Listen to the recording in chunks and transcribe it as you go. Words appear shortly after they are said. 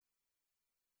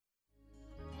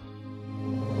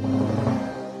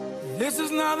This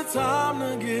is not the time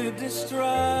to get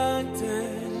distracted.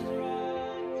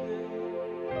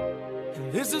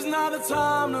 And this is not the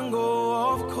time to go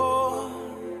off course.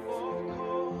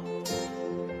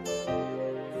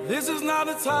 This is not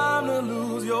the time to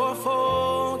lose your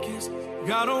focus.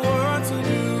 Got a work to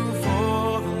do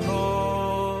for the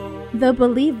Lord. The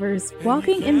Believers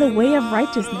Walking in the Way of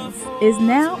Righteousness is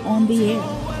now on the air.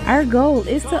 Our goal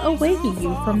is to awaken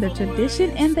you from the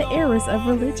tradition and the errors of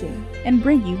religion and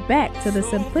bring you back to the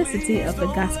simplicity of the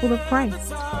gospel of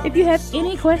Christ. If you have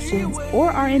any questions or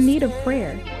are in need of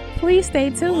prayer, please stay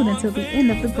tuned until the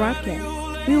end of the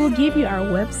broadcast. We will give you our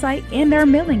website and our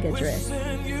mailing address.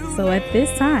 So at this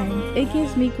time, it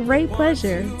gives me great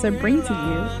pleasure to bring to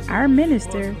you our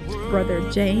minister, Brother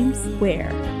James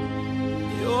Ware.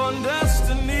 Your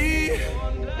destiny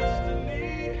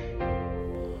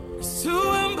is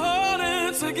too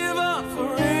important to give up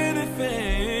for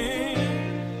anything.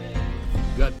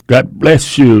 God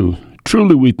bless you.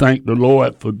 Truly, we thank the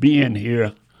Lord for being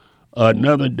here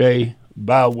another day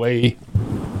by way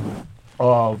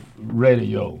of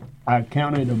radio. I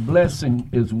count it a blessing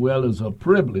as well as a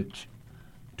privilege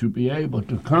to be able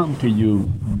to come to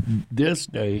you this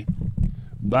day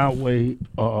by way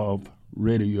of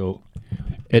radio.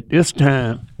 At this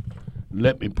time,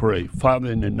 let me pray.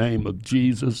 Father, in the name of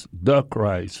Jesus, the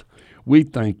Christ, we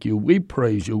thank you, we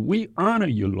praise you, we honor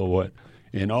you, Lord,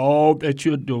 in all that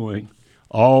you're doing,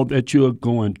 all that you're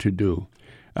going to do.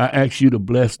 I ask you to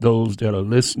bless those that are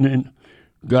listening.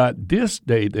 God, this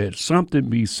day that something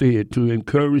be said to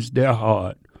encourage their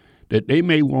heart, that they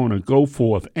may want to go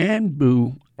forth and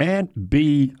do and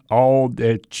be all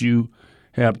that you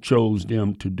have chose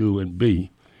them to do and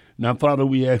be. Now, Father,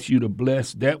 we ask you to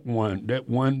bless that one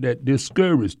that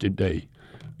discouraged today.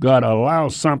 God, allow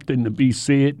something to be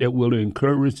said that will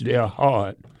encourage their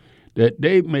heart, that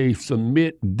they may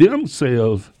submit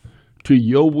themselves to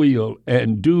your will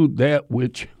and do that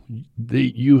which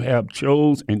you have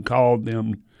chose and called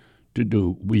them to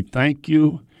do. We thank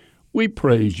you, we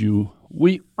praise you,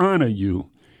 we honor you.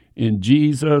 In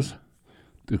Jesus,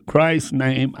 the Christ's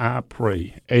name I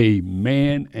pray.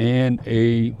 Amen and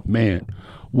amen.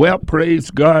 Well,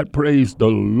 praise God, praise the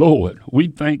Lord. We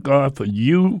thank God for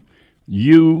you,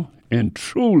 and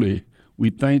truly we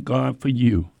thank God for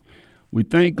you. We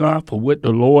thank God for what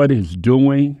the Lord is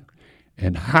doing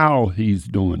and how he's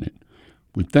doing it.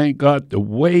 We thank God the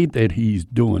way that he's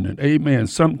doing it. Amen.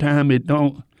 Sometimes it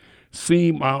don't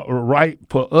seem right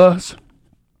for us,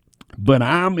 but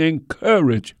I'm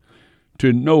encouraged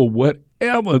to know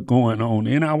whatever going on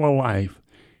in our life,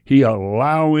 he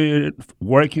allowing it,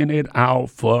 working it out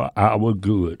for our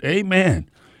good. Amen.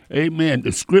 Amen.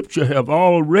 The scripture have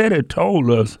already told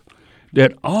us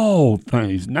that all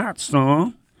things, not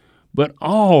some, but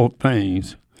all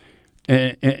things,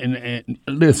 and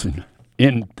listen,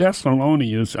 in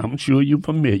Thessalonians, I'm sure you're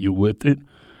familiar with it,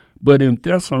 but in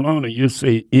Thessalonians, you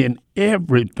say, in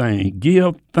everything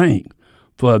give thanks,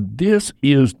 for this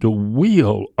is the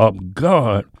will of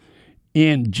God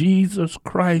in Jesus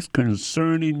Christ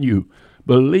concerning you.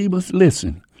 Believers,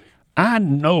 listen, I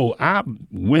know I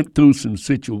went through some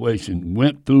situations,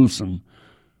 went through some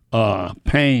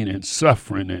pain and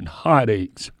suffering and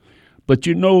heartaches, but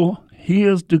you know,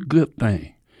 here's the good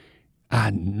thing. I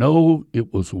know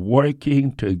it was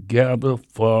working together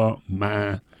for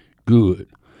my good.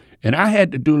 And I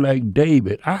had to do like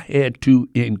David. I had to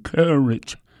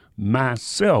encourage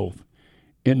myself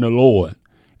in the Lord.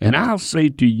 And I'll say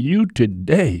to you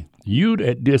today, you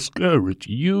that discouraged,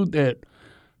 you that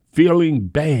feeling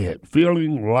bad,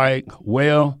 feeling like,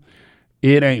 well,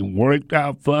 it ain't worked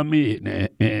out for me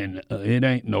and it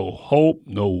ain't no hope,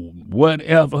 no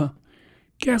whatever.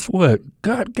 Guess what?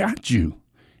 God got you.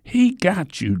 He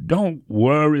got you. Don't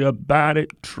worry about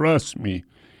it. Trust me.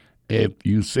 If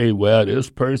you say, well, this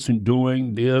person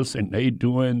doing this and they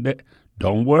doing that,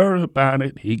 don't worry about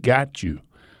it. He got you.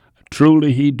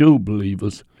 Truly, he do,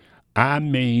 believers. I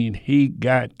mean, he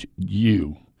got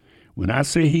you. When I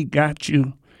say he got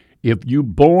you, if you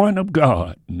born of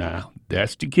God, now,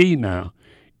 that's the key now.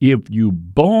 If you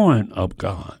born of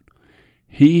God,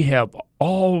 he have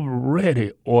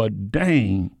already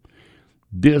ordained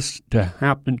this to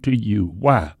happen to you.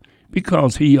 Why?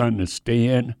 Because he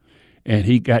understand and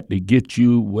he got to get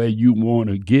you where you want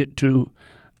to get to.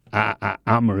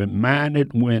 I'm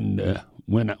reminded when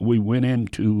we went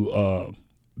into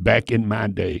back in my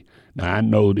day. Now, I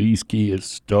know these kids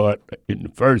start in the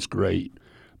first grade,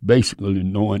 basically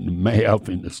knowing the math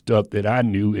and the stuff that I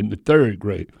knew in the third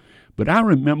grade. But I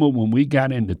remember when we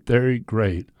got into third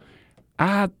grade,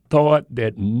 I thought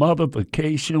that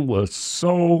multiplication was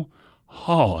so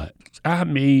hard. I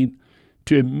mean,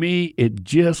 to me,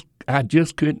 I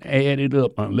just couldn't add it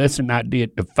up unless I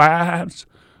did the 5s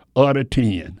or the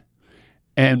 10.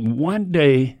 And one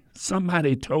day,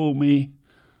 somebody told me,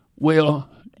 well,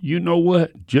 you know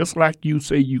what? Just like you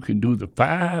say you can do the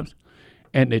 5s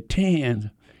and the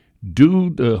 10s, do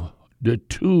the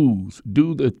 2s,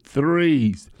 do the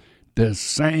 3s the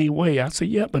same way. I said,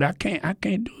 yeah, but I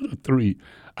can't do the 3.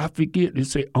 I forget. They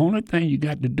say, only thing you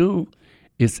got to do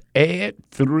is add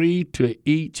 3 to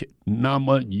each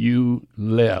number you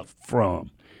left from.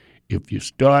 If you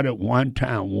start at 1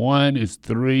 times 1 is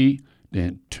 3,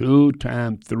 then 2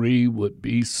 times 3 would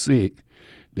be 6.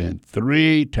 Then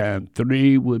 3 times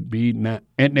 3 would be 9.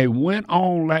 And they went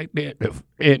on like that.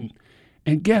 And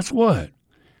guess what?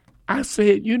 I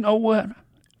said, you know what?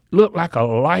 Looked like a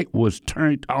light was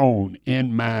turned on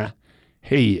in my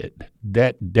head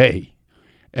that day.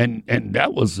 And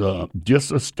that was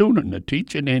just a student. The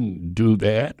teacher didn't do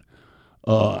that.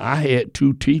 I had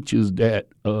 2 teachers that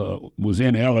was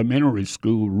in elementary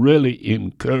school really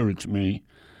encouraged me.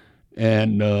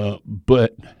 And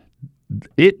but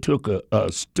it took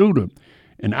a student,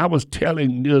 and I was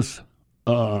telling this,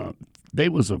 they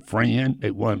was a friend,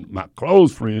 they wasn't my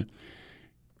close friend,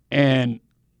 and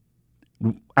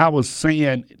I was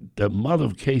saying the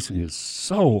multiplication is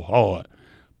so hard,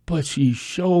 but she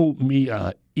showed me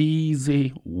an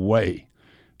easy way.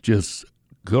 Just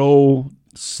go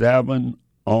 7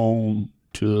 on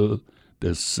to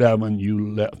the 7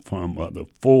 you left from, or the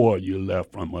 4 you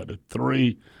left from, or the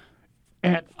 3,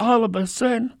 and all of a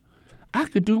sudden, I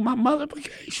could do my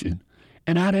multiplication,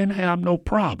 and I didn't have no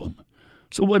problem.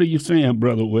 So what are you saying,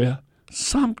 Brother Ware?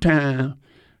 Sometimes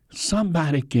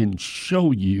somebody can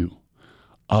show you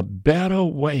a better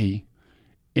way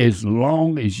as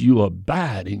long as you are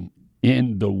abiding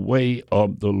in the way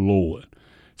of the Lord.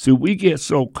 See, we get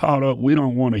so caught up, we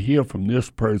don't want to hear from this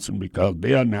person because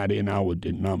they're not in our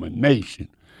denomination.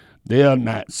 They're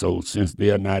not, so since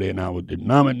they're not in our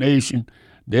denomination,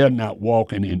 they're not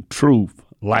walking in truth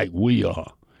like we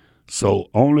are. So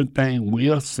only thing we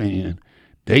are saying,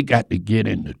 they got to get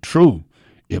in the truth.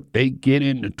 If they get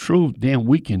in the truth, then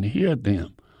we can hear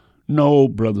them. No,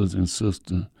 brothers and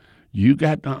sisters, you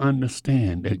got to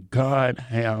understand that God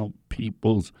has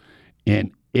peoples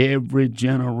in every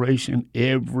generation,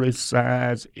 every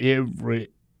size, every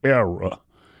era,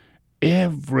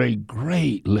 every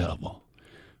grade level.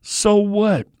 So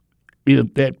what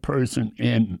if that person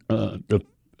in the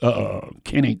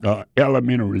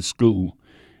elementary school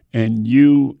and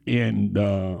you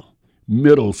in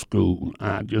middle school,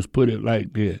 I just put it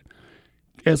like that,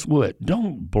 guess what?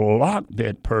 Don't block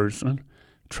that person.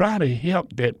 Try to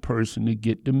help that person to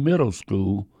get to middle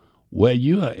school where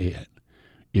you are at.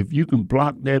 If you can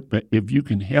block that, if you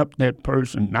can help that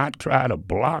person, not try to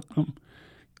block them,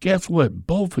 guess what?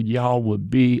 Both of y'all would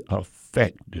be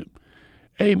effective.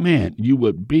 Amen. You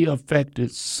would be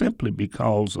affected simply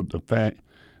because of the fact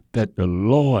that the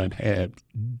Lord had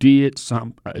did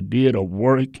a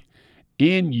work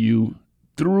in you,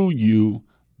 through you,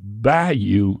 by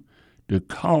you, to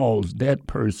cause that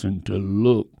person to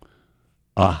look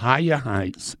a higher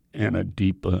heights and a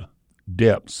deeper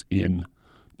depths in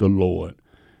the Lord.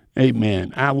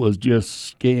 Amen. I was just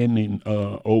scanning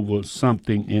over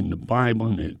something in the Bible,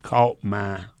 and it caught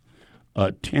my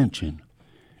attention.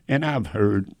 And I've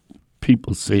heard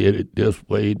people say it this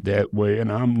way, that way,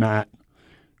 and I'm not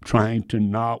trying to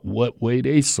knock what way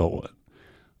they saw it.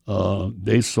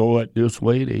 They saw it this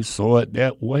way, they saw it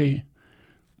that way.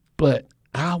 But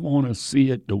I want to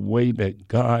see it the way that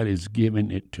God is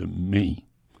giving it to me.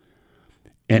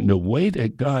 And the way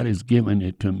that God is giving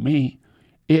it to me,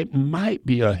 it might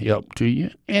be a help to you,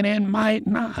 and it might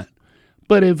not.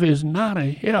 But if it's not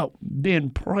a help, then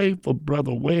pray for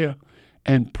Brother Ware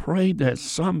and pray that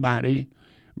somebody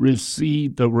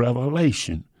receive the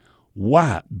revelation.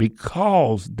 Why?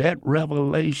 Because that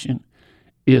revelation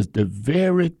is the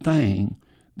very thing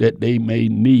that they may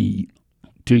need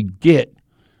to get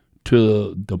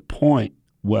to the point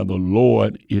where the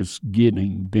Lord is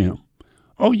getting them.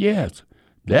 Oh, yes,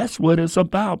 that's what it's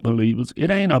about, believers.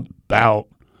 It ain't about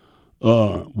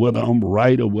whether I'm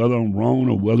right or whether I'm wrong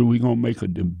or whether we're going to make a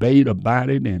debate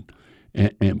about it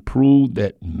and prove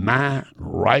that my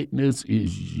rightness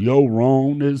is your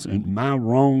wrongness and my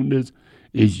wrongness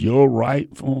is your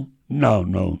rightful.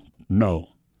 No.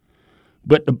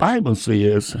 But the Bible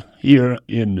says here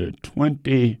in the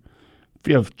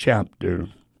 25th chapter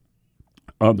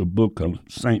of the book of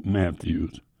St. Matthew,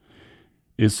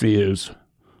 it says,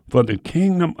 "For the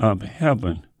kingdom of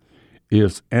heaven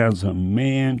is as a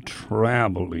man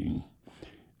traveling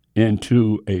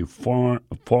into a far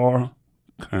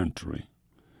country,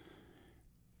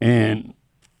 and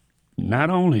not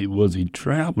only was he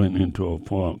traveling into a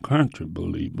foreign country,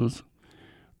 believers,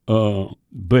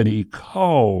 but he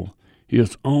called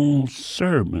his own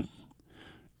servant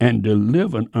and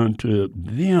delivered unto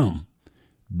them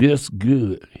his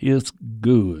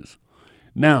goods.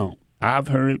 Now, I've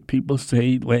heard people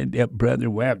say, well, that Brother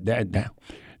Webb,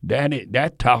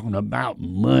 that talking about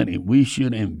money. We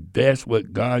should invest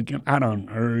what God can. I done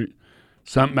heard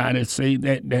somebody say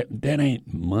that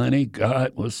ain't money.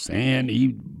 God was saying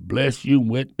he bless you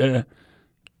with the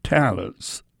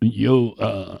talents, your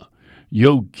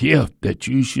gift that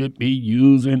you should be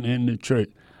using in the church.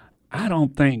 I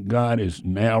don't think God is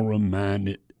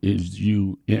narrow-minded as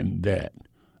you in that.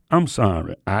 I'm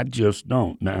sorry, I just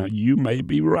don't. Now, you may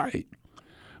be right,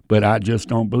 but I just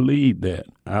don't believe that.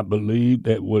 I believe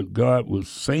that what God was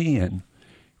saying,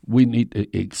 we need to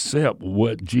accept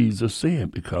what Jesus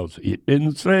said, because it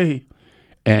didn't say,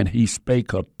 and he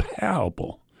spake a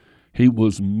parable. He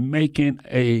was making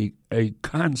a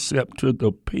concept to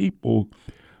the people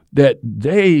that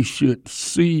they should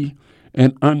see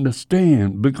and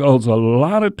understand, because a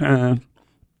lot of times,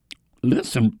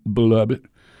 listen, beloved,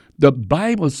 the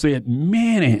Bible said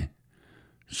many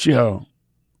shall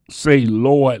say,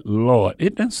 Lord, Lord.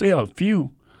 It didn't say a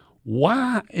few.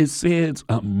 Why it says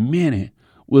a many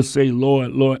will say,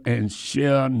 Lord, Lord, and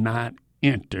shall not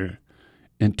enter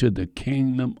into the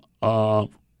kingdom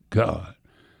of God.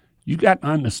 You got to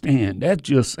understand, that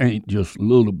just ain't just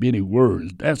little bitty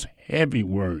words. That's heavy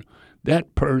words.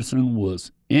 That person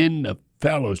was in the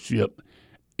fellowship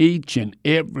each and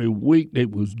every week. They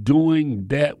was doing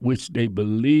that which they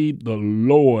believed the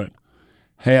Lord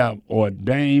have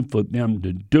ordained for them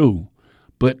to do.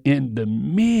 But in the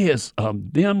midst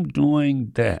of them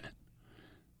doing that,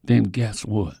 then guess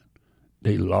what?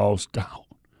 They lost out.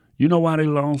 You know why they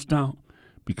lost out?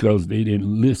 Because they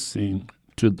didn't listen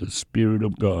to the Spirit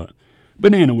of God.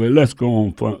 But anyway, let's go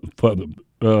on further.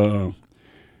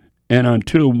 And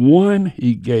until one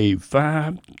he gave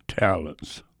 5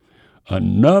 talents,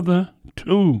 another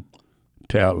 2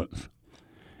 talents,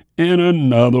 and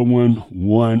another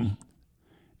 1,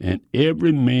 and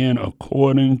every man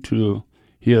according to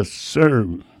his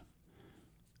servant.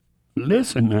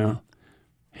 Listen now,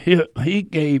 he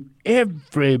gave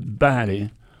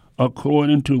everybody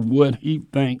according to what he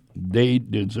think they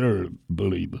deserve,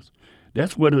 believers.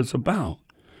 That's what it's about.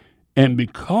 And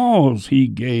because he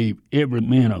gave every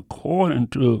man according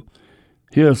to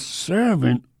his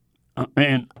servant,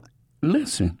 and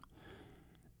listen,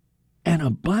 and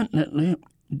abundantly,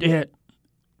 that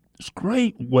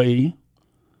straightway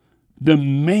the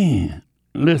man,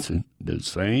 listen, the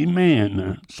same man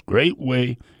now,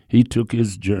 straightway he took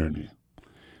his journey.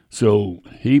 So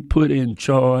he put in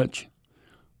charge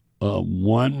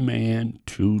one man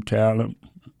 2 talents,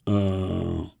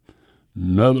 another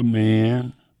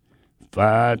man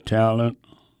 5 talents,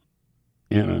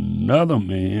 and another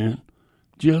man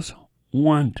just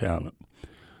 1 talent.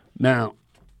 Now,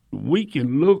 we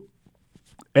can look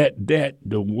at that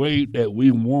the way that we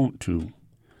want to.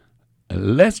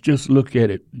 Let's just look at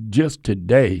it just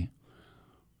today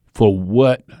for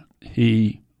what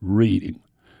he reading.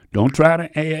 Don't try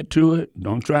to add to it.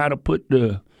 Don't try to put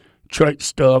the church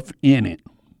stuff in it.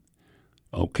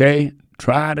 Okay?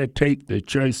 Try to take the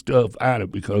church stuff out of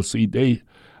it, because, see,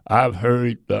 I've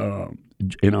heard,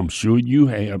 and I'm sure you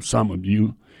have, some of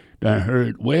you, that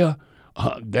heard, well,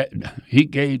 that he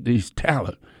gave these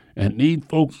talent, and these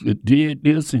folks that did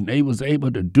this, and they was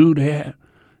able to do that,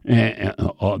 and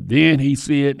then he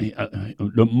said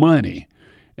the money,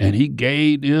 and he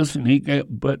gave this, and he gave,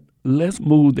 but let's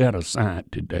move that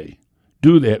aside today.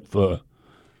 Do that for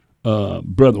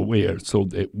Brother Ware, so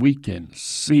that we can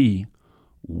see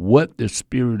what the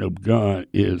Spirit of God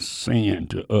is saying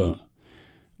to us.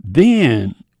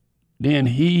 Then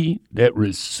he that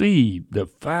received the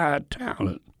 5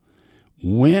 talents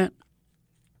went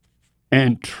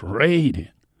and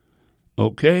traded,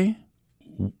 okay,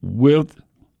 with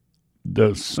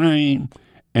the same,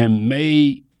 and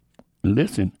made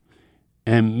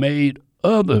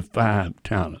other 5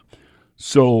 talents.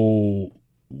 So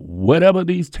whatever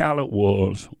these talent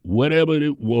was, whatever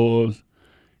it was,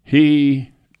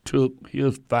 he took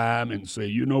his 5 and said,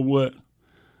 you know what?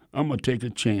 I'm going to take a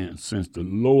chance, since the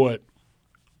Lord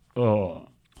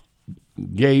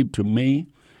gave to me,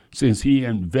 since he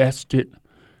invested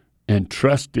and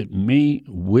trusted me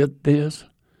with this.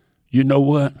 You know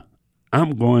what?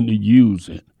 I'm going to use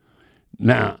it.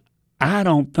 Now, I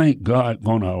don't think God's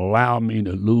going to allow me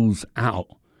to lose out,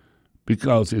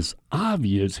 because it's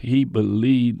obvious he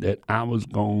believed that I was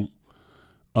going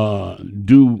to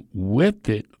do with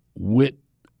it with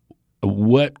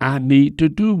what I need to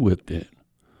do with it.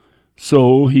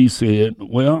 So he said,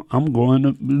 well, I'm going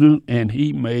to do, and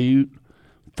he made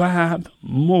 5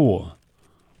 more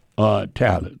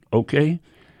talent, okay?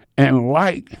 And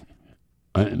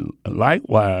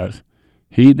likewise,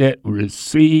 he that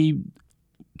received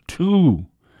 2,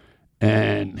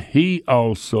 and he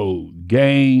also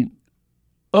gained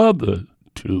other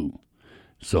 2.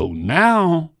 So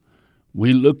now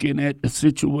we looking at the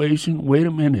situation. Wait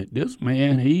a minute, this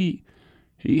man, he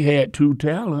had 2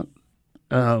 talents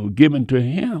given to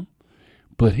him,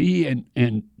 but he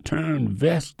in turn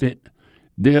vested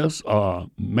this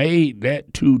made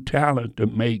that 2 talent to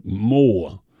make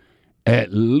more.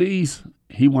 At least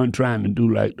he wasn't trying to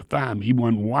do like the 5. He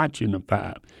wasn't watching the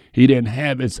 5. He didn't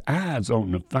have his eyes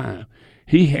on the 5.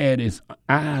 He had his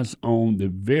eyes on the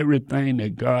very thing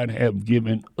that God had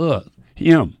given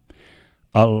him.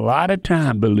 A lot of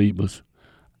time, believers,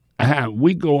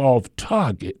 we go off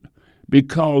target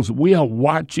because we are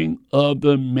watching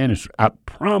other ministries. I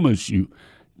promise you,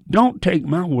 don't take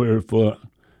my word for it.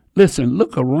 Listen,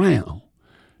 look around.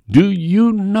 Do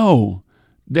you know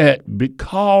that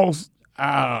because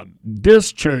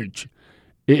this church,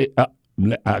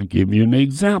 I'll give you an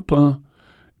example,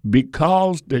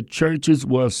 because the churches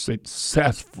were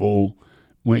successful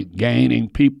with gaining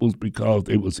peoples because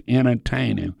they was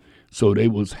entertaining, so they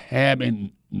was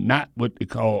having not what they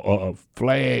call a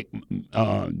flag,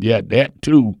 that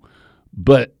too,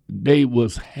 but they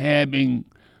was having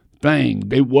things.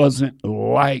 They wasn't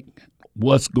like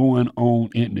what's going on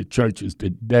in the churches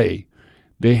today.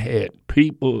 They had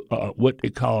people, what they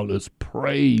call as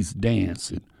praise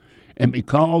dancing. And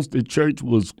because the church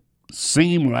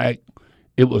seemed like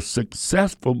it was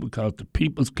successful because the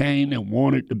people came and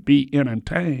wanted to be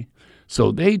entertained,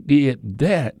 so they did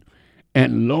that.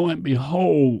 And lo and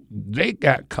behold, they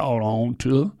got caught on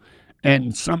to,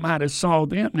 and somebody saw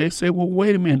them. They said, well,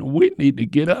 wait a minute, we need to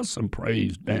get us some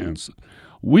praise dancers.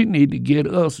 We need to get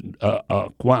us a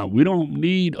choir. We don't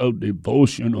need a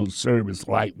devotional service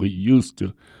like we used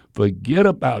to. Forget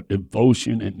about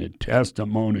devotion and the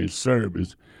testimony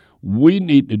service. We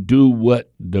need to do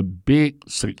what the big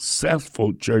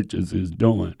successful churches is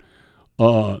doing.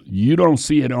 You don't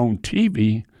see it on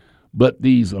TV, but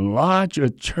these larger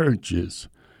churches,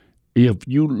 if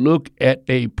you look at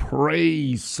a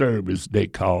praise service, they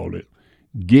call it,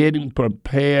 getting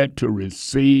prepared to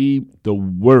receive the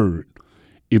word.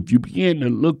 If you begin to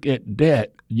look at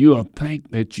that, you'll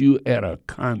think that you're at a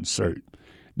concert.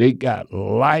 They got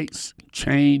lights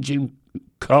changing,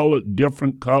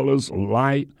 different colors of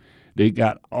light. They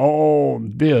got all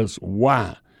this.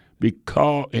 Why?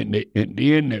 Because and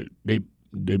then they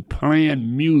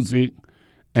playing music,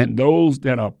 and those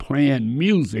that are playing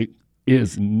music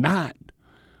is not.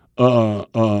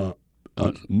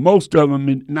 Most of them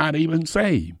is not even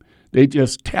saved. They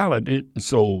just talented,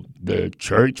 so the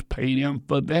church paid them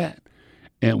for that.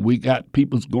 And we got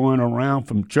people going around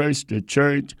from church to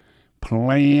church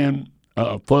playing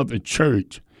for the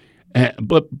church.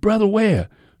 But, Brother Ware,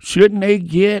 shouldn't they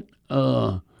get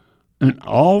an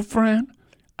offering?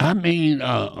 I mean,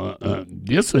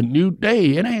 this a new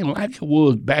day. It ain't like it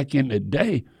was back in the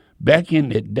day. Back in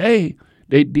the day,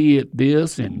 they did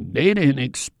this, and they didn't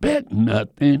expect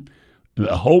nothing.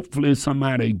 Hopefully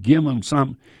somebody give them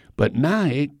something. But now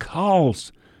it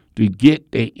costs to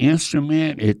get the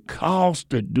instrument. It costs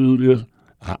to do this.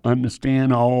 I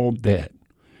understand all that.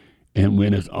 And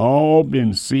when it's all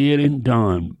been said and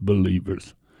done,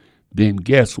 believers, then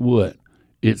guess what?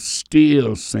 It's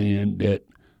still saying that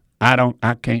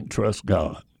I can't trust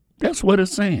God. That's what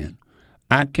it's saying.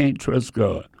 I can't trust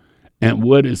God. And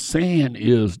what it's saying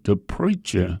is the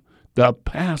preacher, the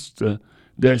pastor,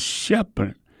 the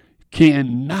shepherd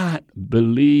cannot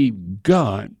believe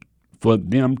God for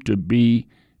them to be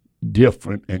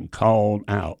different and called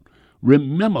out.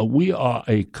 Remember, we are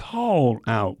a called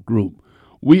out group.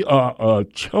 We are a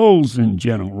chosen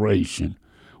generation.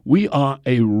 We are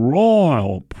a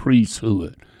royal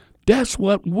priesthood. That's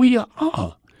what we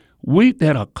are. We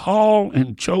that are called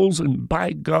and chosen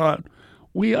by God,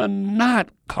 we are not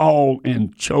called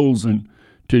and chosen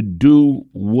to do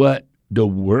what the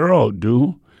world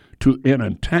do, to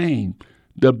entertain.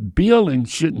 The building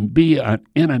shouldn't be an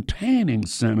entertaining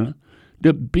center.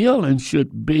 The building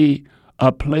should be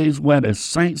a place where the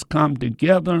saints come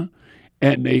together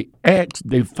and they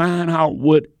find out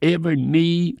whatever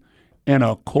need, and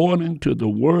according to the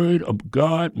word of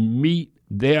God, meet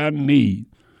their need.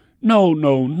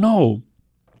 No.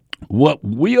 What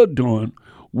we're doing,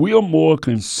 we're more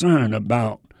concerned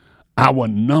about our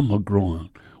number growing.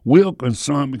 We're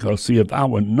concerned because, see, if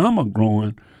our number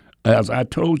growing, as I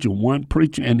told you, one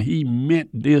preacher, and he meant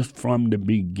this from the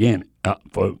beginning,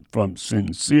 from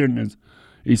sincereness,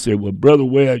 He said, well, Brother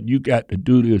Webb, you got to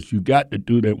do this. You got to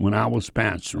do that when I was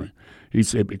pastoring. He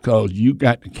said, because you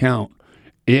got to count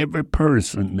every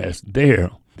person that's there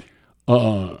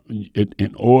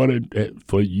in order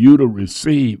for you to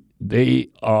receive, they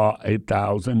are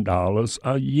 $1,000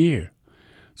 a year.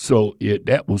 So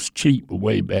that was cheap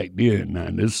way back then. Now,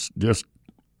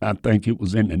 I think it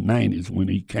was in the 90s when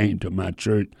he came to my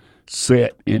church,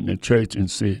 sat in the church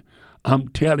and said, I'm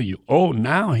telling you,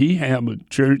 now he have a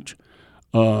church.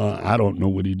 I don't know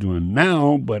what he's doing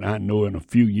now, but I know in a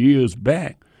few years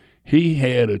back, he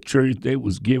had a church that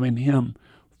was giving him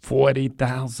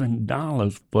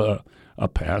 $40,000 for a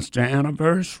pastor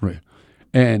anniversary.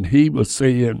 And he was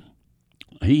saying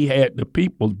he had the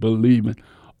people believing,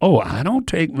 I don't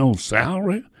take no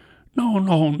salary.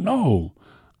 No.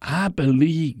 I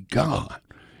believe God.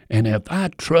 And if I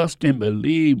trust and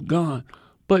believe God,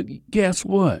 but guess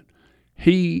what?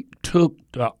 He took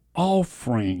the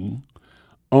offering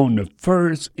on the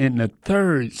first and the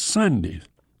third Sundays,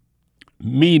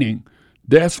 meaning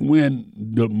that's when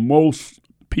the most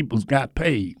people got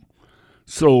paid.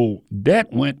 So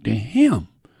that went to him.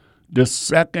 The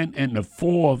second and the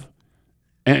fourth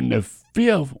and the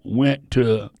fifth went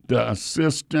to the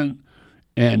assistant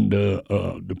and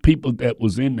the people that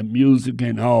was in the music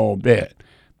and all that.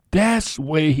 That's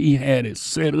where he had it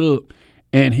set up.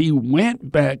 And he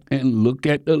went back and looked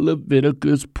at the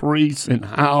Leviticus priests and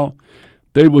how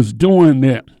they was doing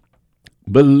that.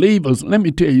 Believers, let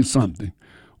me tell you something.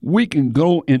 We can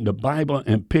go in the Bible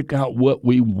and pick out what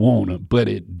we want, but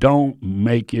it don't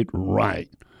make it right.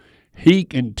 He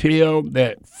can tell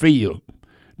that field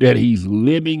that he's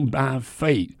living by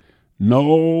faith.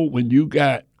 No, when you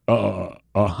got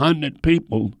 100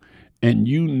 people and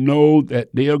you know that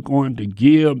they're going to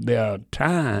give their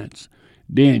tithes,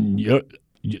 then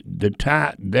the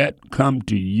tithe that come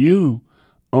to you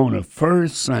on the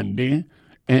first Sunday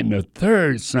and the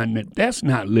third Sunday, that's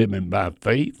not living by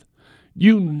faith.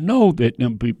 You know that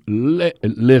them people,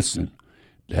 listen,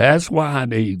 that's why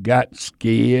they got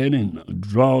scared and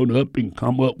drawn up and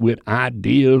come up with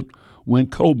ideas when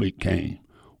COVID came.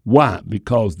 Why?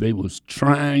 Because they was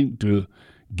trying to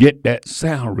get that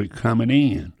salary coming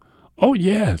in. Oh,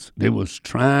 yes, they was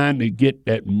trying to get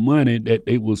that money that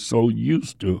they was so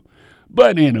used to.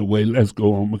 But anyway, let's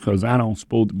go on because I don't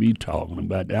supposed to be talking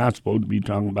about that. I'm supposed to be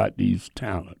talking about these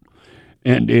talents.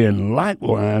 And then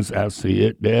likewise, I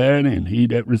said that, and he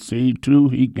that received two,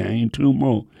 he gained two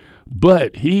more.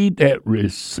 But he that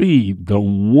received the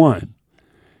one,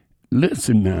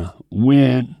 listen now,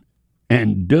 went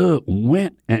and dug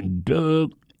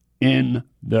in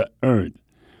the earth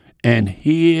and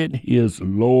hid his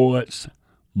Lord's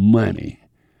money.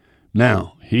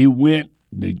 Now, he went,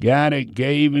 the guy that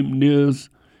gave him this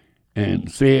and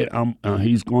said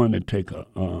he's going to take a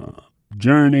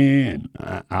journey and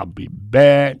I'll be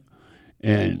back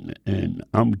and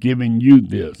I'm giving you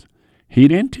this. He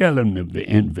didn't tell him to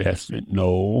invest it.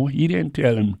 No, he didn't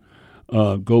tell him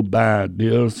go buy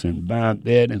this and buy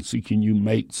that and see can you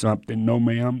make something. No,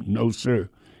 ma'am. No, sir.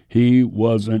 He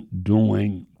wasn't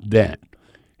doing that.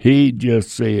 He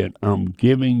just said, I'm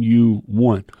giving you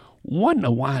one. Wonder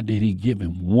why did he give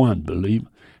him one, believer?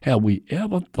 Have we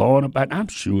ever thought about it? I'm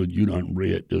sure you done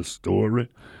read this story.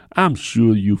 I'm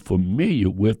sure you're familiar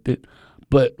with it.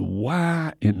 But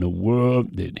why in the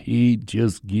world did he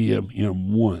just give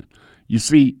him one? You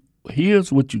see,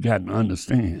 here's what you got to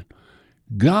understand.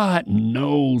 God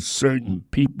knows certain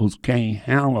peoples can't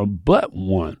handle but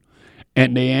one,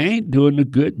 and they ain't doing a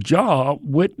good job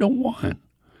with the one.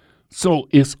 So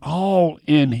it's all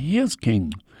in his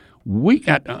kingdom. We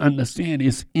got to understand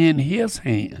it's in his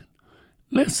hand.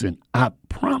 Listen, I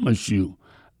promise you,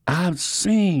 I've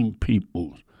seen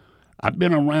people. I've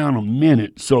been around a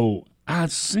minute, so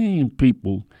I've seen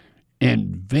people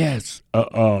invest.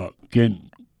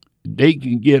 They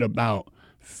can get about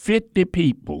 50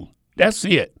 people. That's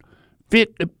it,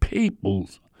 50 people,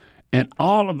 and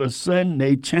all of a sudden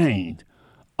they change.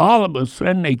 All of a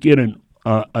sudden they get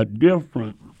a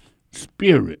different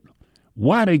spirit.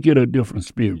 Why they get a different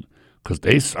spirit? Because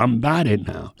they somebody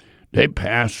now. They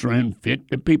pastoring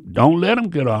 50 people. Don't let them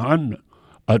get 100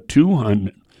 or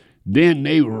 200. Then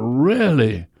they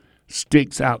really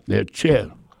sticks out their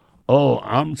chest. Oh,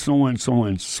 I'm so-and-so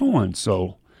and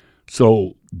so-and-so.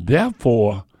 So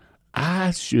therefore,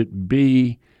 I should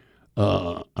be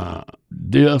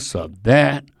this or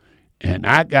that, and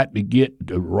I got to get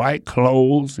the right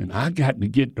clothes, and I got to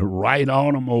get the right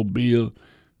automobile,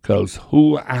 because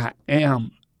who I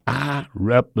am, I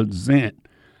represent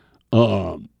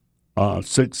a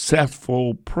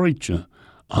successful preacher.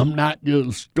 I'm not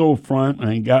just a storefront.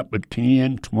 I ain't got but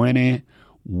 10, 20,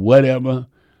 whatever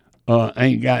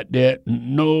ain't got that.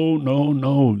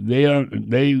 No.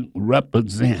 They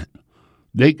represent.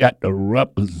 They got to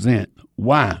represent.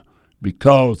 Why?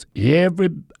 Because every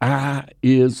eye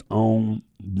is on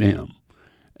them.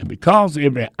 And because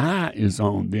every eye is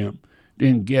on them,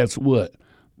 then guess what?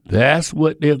 That's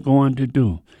what they're going to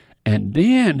do. And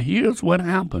then here's what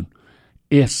happened.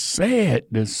 It's sad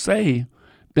to say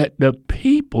that the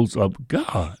peoples of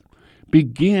God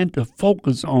began to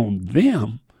focus on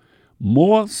them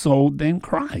more so than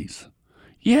Christ.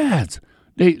 Yes,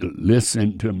 they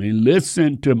listen to me.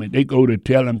 They go to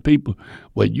telling people,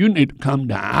 well, you need to come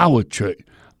to our church.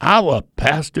 Our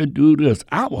pastor do this.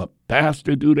 Our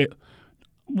pastor do that.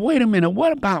 Wait a minute.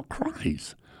 What about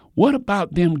Christ? What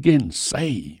about them getting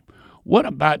saved? What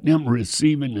about them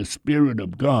receiving the Spirit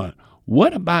of God?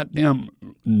 What about them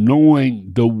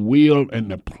knowing the will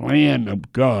and the plan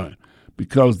of God?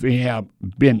 Because they have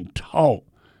been taught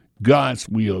God's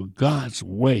will, God's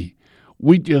way.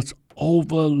 We just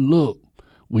overlook.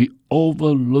 We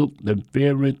overlook the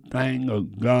very thing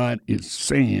of God is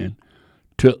saying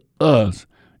to us.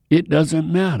 It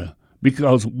doesn't matter,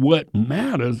 because what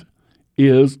matters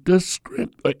is the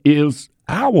script, is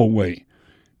our way,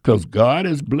 because God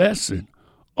is blessing.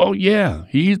 Oh, yeah,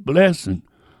 he's blessing.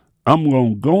 I'm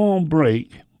going to go on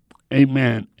break,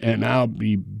 amen, and I'll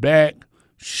be back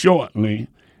shortly,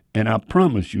 and I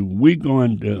promise you we're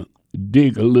going to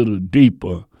dig a little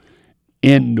deeper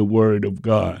in the Word of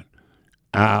God.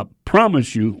 I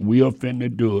promise you we are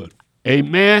finna do it.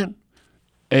 Amen?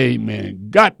 Amen.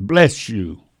 God bless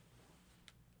you.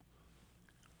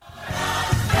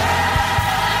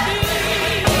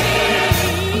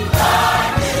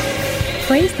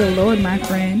 Praise the Lord, my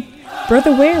friend.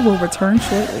 Brother Ware will return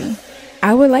shortly.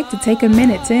 I would like to take a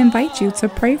minute to invite you to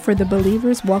pray for the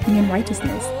believers walking in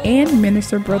righteousness and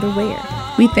minister Brother Ware.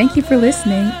 We thank you for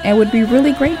listening and would be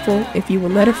really grateful if you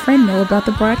would let a friend know about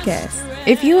the broadcast.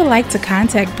 If you would like to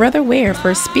contact Brother Ware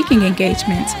for speaking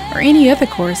engagements or any other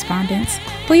correspondence,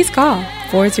 please call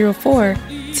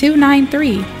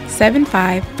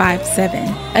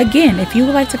 404-293-7557. Again, if you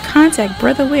would like to contact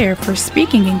Brother Ware for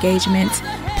speaking engagements,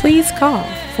 please call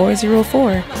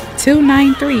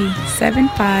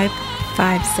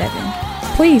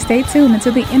 404-293-7557. Please stay tuned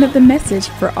until the end of the message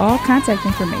for all contact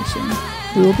information.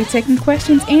 We will be taking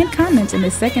questions and comments in the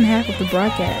second half of the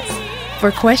broadcast.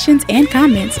 For questions and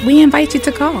comments, we invite you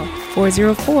to call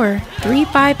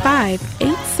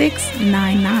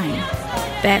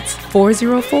 404-355-8699. That's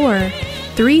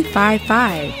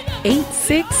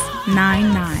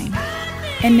 404-355-8699.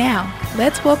 And now,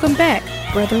 let's welcome back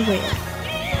Brother Ware.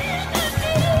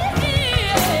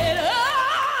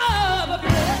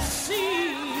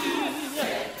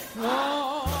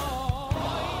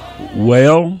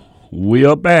 Well, we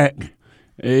are back.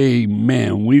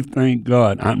 Amen. We thank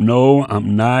God. I'm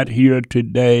not here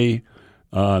today.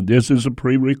 This is a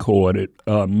pre-recorded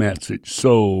message.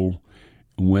 So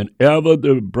whenever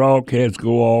the broadcast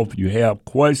go off, you have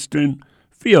question,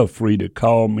 feel free to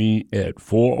call me at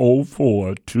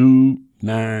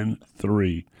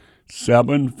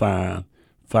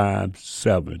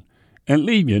 404-293-7557 and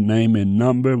leave your name and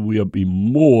number. We'll be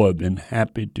more than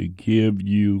happy to give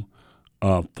you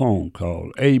a phone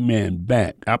call. Amen.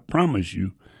 Back. I promise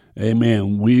you.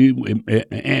 Amen.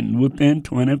 And within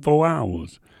 24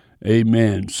 hours.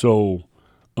 Amen. So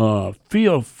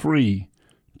feel free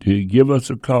to give us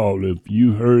a call if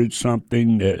you heard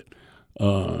something that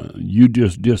you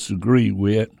just disagree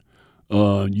with.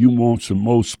 You want some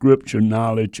more scripture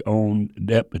knowledge on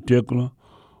that particular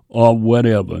or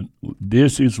whatever.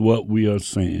 This is what we are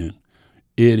saying.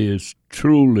 It is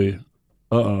truly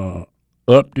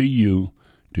up to you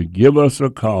to give us a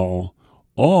call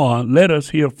or let us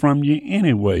hear from you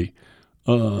anyway.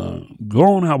 Go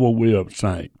on our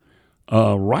website.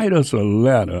 Write us a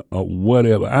letter or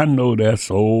whatever. I know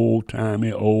that's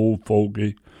old-timey, old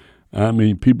folky. I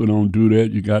mean, people don't do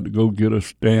that. You got to go get a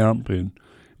stamp. And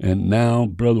now,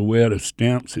 Brother Ware, the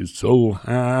stamps is so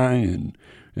high,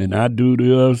 and I do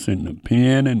this, and the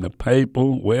pen and the paper.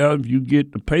 Well, if you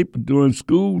get the paper during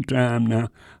school time now,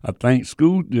 I think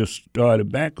school just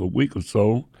started back a week or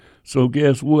so. So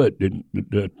guess what?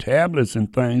 The tablets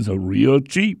and things are real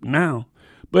cheap now.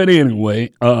 But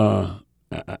anyway,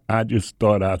 I just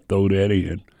thought I'd throw that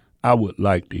in. I would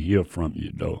like to hear from you,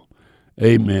 though.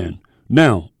 Amen.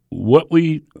 Now, what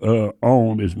we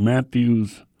on is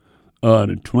Matthew's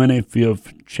the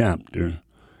 25th chapter.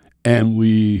 And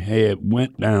we had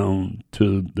went down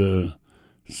to the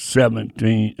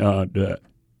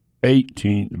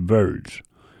 18th verse.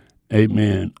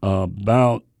 Amen.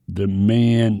 About the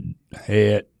man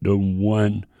had the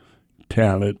one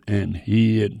talent and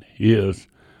hid his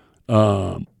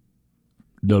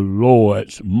the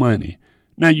Lord's money.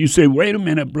 Now you say, wait a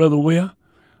minute, Brother Ware.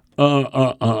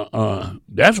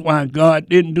 That's why God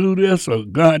didn't do this or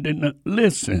God didn't.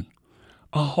 Listen,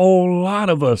 a whole lot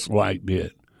of us like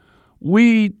that.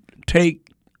 We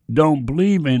don't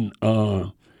believe in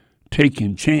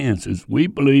taking chances. We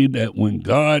believe that when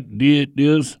God did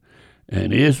this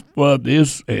and it's for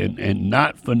this and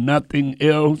not for nothing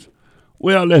else,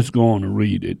 well, let's go on and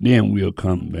read it. Then we'll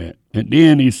come back. And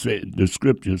then he said, the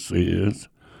scripture says,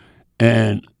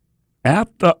 and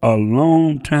after a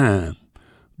long time,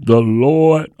 the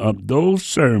Lord of those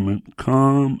servants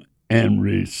come and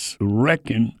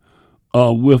reckon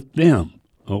with them.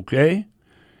 Okay?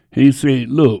 He said,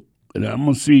 look, I'm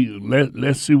going to see,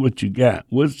 let's see what you got.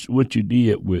 What you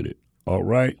did with it. All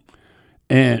right?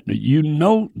 And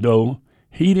though,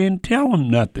 he didn't tell them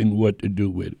nothing what to do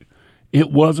with it.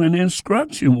 It wasn't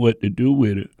instruction what to do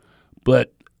with it.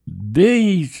 But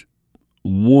these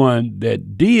one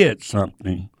that did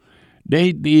something,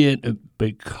 they did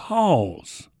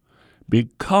because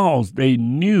they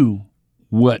knew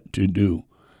what to do.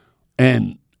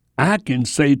 And I can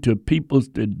say to people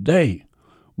today,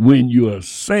 when you are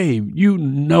saved, you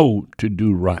know to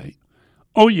do right.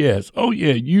 Oh, yes. Oh,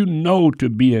 yeah. You know to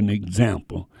be an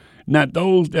example. Now,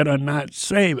 those that are not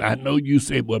saved, I know you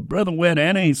say, well, Brother Ware,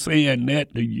 that ain't saying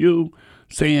that to you,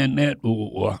 saying that.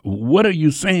 What are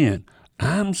you saying?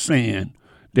 I'm saying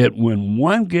that when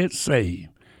one gets saved,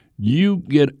 you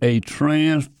get a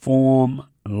transformed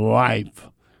lifestyle.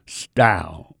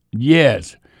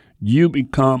 Yes, you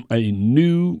become a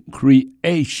new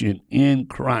creation in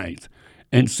Christ.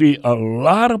 And see, a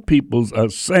lot of people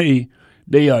say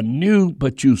they are new,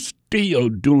 but you still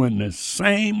doing the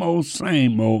same old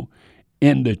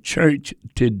in the church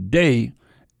today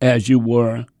as you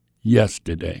were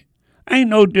yesterday.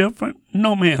 Ain't no different.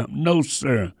 No, ma'am. No,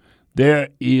 sir. There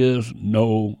is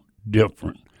no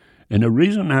different. And the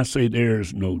reason I say there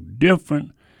is no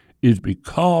different is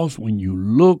because when you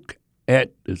look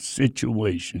at the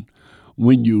situation,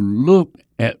 when you look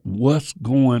at what's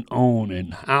going on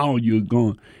and how you're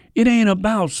going, it ain't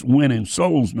about winning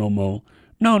souls no more.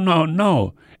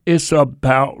 No. It's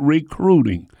about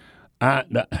recruiting. I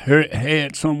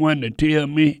had someone to tell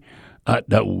me,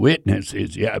 the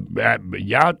witnesses,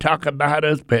 y'all talk about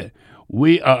us, but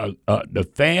we are the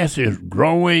fastest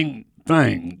growing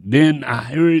thing. Then I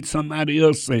heard somebody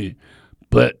else say,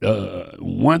 but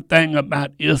one thing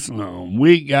about Islam,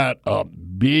 we got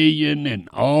 1 billion and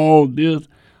all this.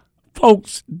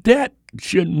 Folks, that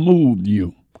should move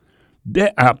you.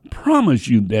 That I promise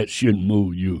you that should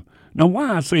move you. Now,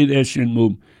 why I say that should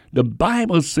move? The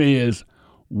Bible says,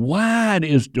 wide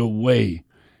is the way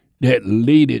that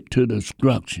leadeth to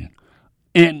destruction.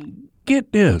 And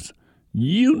get this,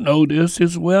 you know this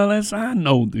as well as I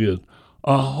know this.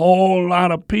 A whole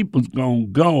lot of people's going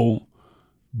to go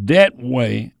that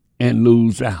way and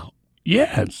lose out.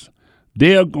 Yes,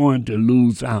 they're going to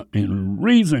lose out. And the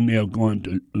reason they're going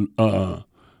to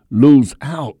lose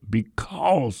out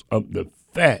because of the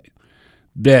fact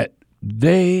that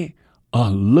they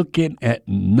are looking at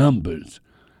numbers.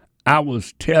 I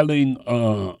was telling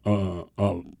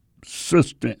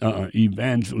sister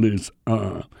evangelist,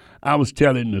 I was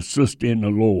telling the sister in the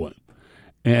Lord,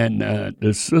 and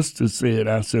the sister said,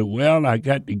 I said, well, I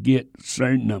got to get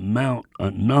certain amount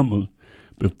of numbers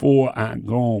before I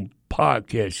go on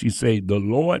podcast. She said, the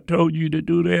Lord told you to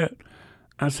do that?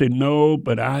 I said, no,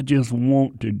 but I just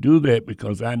want to do that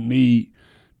because I need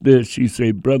this. She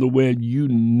said, Brother Ware,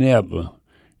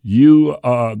 you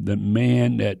are the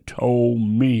man that told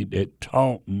me, that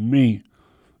taught me,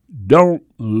 don't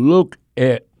look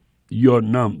at your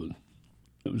numbers.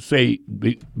 Say,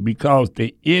 because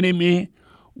the enemy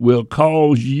will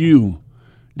cause you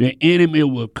to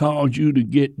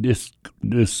get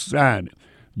decided.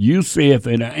 You say if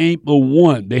it ain't but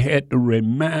one, they had to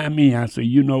remind me. I said,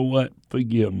 you know what?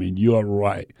 Forgive me. You're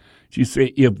right. She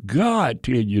said, if God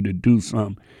tell you to do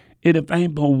something, and if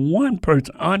ain't but one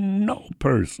person or no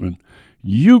person,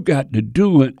 you got to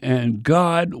do it, and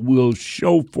God will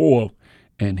show forth,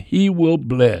 and he will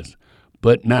bless.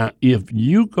 But now, if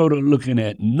you go to looking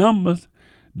at numbers,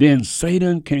 then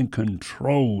Satan can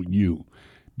control you.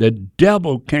 The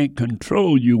devil can't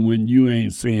control you when you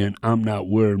ain't saying, I'm not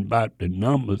worried about the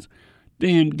numbers.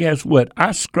 Then guess what?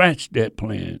 I scratched that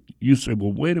plan. You say,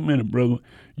 well, wait a minute, brother.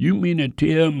 You mean to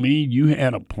tell me you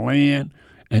had a plan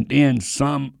and then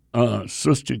some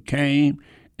sister came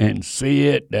and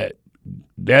said that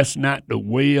that's not the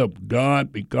way of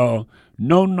God? Because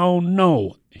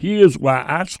no. Here's why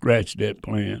I scratched that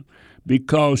plan.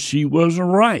 Because she was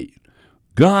right.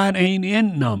 God ain't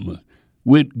in numbers.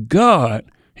 With God,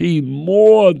 he's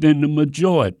more than the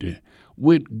majority.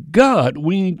 With God,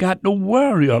 we ain't got to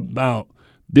worry about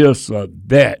this or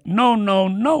that. No, no,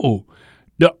 no.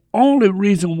 The only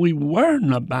reason we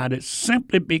worrying about it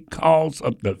simply because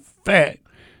of the fact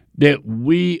that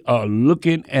we are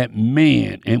looking at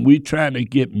man and we trying to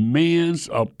get man's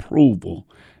approval.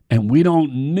 And we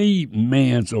don't need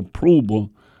man's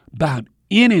approval about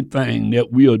anything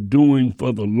that we are doing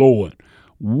for the Lord.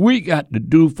 We got to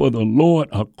do for the Lord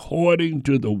according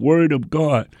to the word of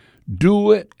God.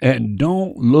 Do it and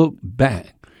don't look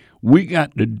back. We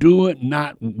got to do it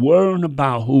not worrying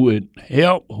about who it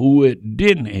helped, who it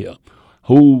didn't help,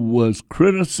 who was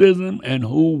criticism and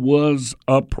who was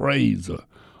a praiser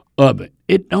of it.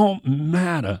 It don't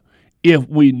matter if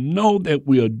we know that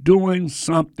we are doing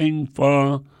something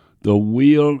for the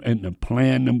will and the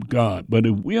plan of God. But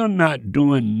if we are not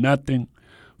doing nothing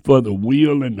for the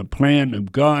will and the plan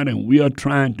of God and we are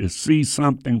trying to see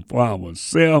something for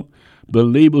ourselves,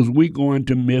 believers, we're going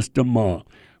to miss the mark.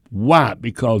 Why?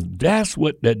 Because that's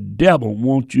what the devil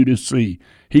wants you to see.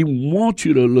 He wants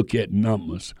you to look at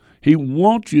numbers. He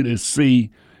wants you to see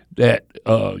that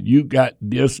you got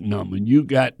this number, you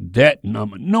got that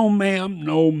number. No, ma'am,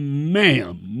 no,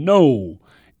 ma'am, no.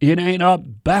 It ain't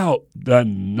about the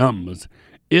numbers.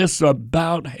 It's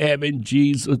about having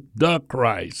Jesus the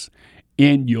Christ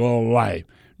in your life,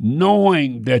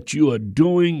 knowing that you are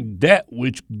doing that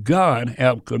which God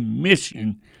have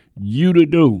commissioned you to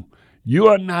do. You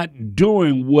are not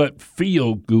doing what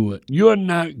feel good. You're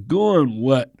not doing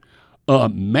what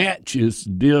matches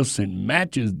this and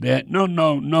matches that. No,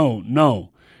 no, no,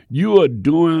 no. You are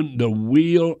doing the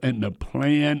will and the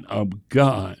plan of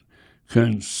God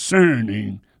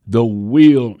concerning the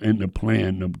will and the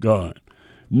plan of God.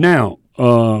 Now,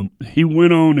 he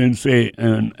went on and said,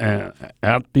 and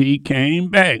after he came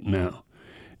back now,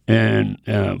 and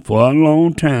for a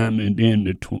long time, and then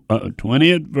the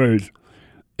 20th verse,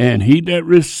 and he that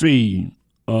received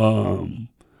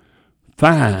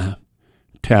 5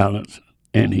 talents,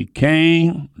 and he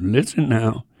came, listen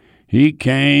now, he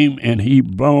came and he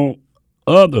brought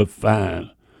other 5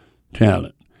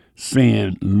 talents,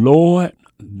 saying, Lord,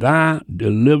 thou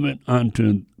delivered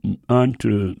unto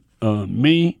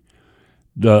me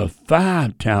the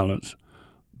 5 talents.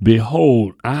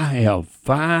 Behold, I have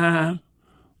 5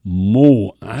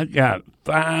 more. I got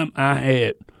 5.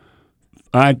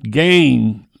 I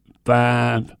gained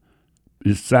 5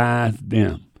 besides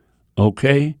them.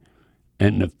 Okay?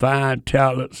 And the 5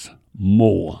 talents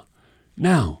more.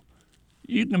 Now,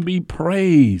 you can be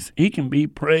praised. He can be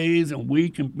praised and we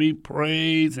can be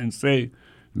praised and say,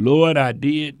 Lord, I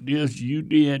did this, you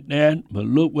did that, but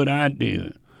look what I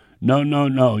did. No, no,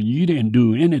 no, you didn't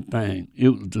do anything. It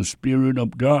was the Spirit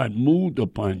of God moved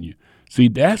upon you. See,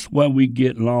 that's where we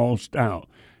get lost out.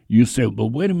 You say, but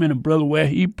wait a minute, brother, where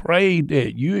he prayed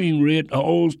that. You ain't read the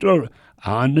whole story.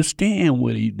 I understand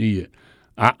what he did.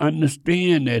 I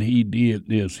understand that he did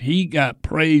this. He got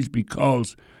praised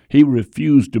because he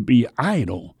refused to be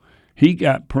idle. He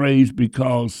got praised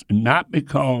not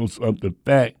because of the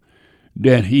fact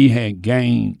that he had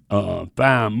gained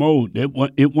 5 more.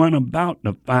 It wasn't about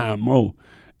the 5 more.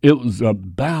 It was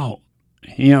about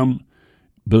him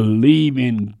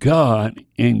believing God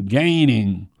and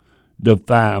gaining the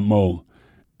 5 more.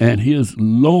 And his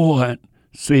Lord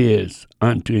says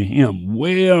unto him,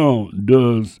 well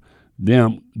does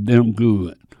them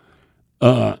good,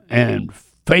 and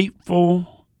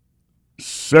faithful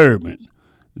servant.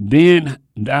 Then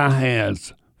thou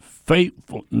hast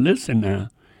faithful, listen now,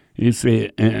 he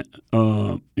said, and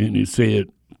he said,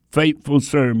 faithful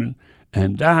servant,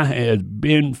 and thou hast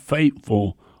been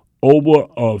faithful over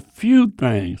a few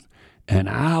things, and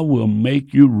I will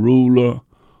make you ruler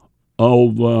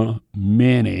over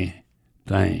many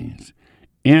things.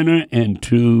 Enter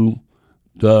into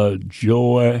the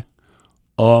joy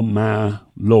of my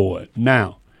Lord.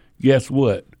 Now, guess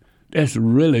what? This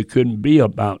really couldn't be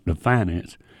about the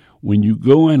finance. When you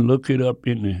go and look it up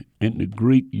in the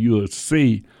Greek, you'll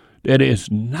see that it's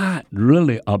not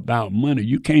really about money.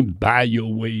 You can't buy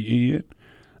your way in.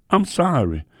 I'm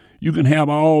sorry. You can have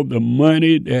all the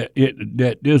money that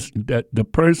the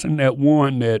person that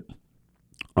won that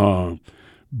 $1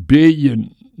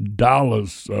 billion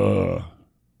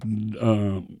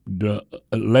the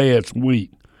last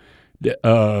week.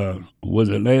 Was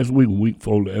it last week or week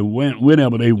before?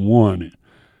 Whenever they won it,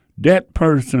 that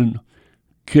person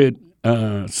could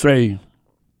say,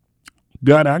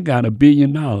 God, I got $1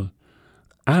 billion.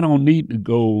 I don't need to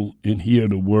go and hear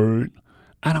the word.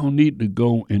 I don't need to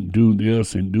go and do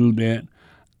this and do that.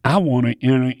 I want to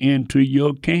enter into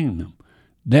your kingdom.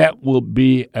 That will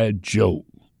be a joke.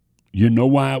 You know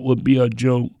why it would be a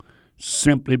joke?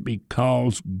 Simply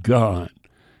because God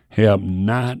have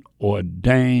not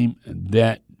ordained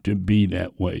that to be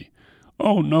that way.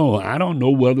 Oh, no, I don't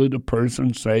know whether the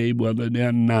person's saved, whether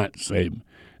they're not saved.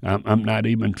 I'm not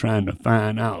even trying to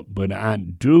find out, but I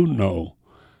do know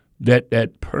that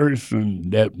that person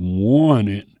that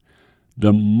wanted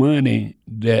the money,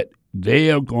 that they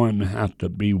are going to have to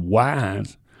be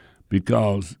wise,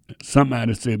 because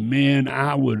somebody said, man,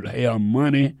 I would have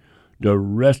money the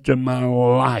rest of my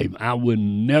life. I would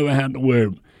never have to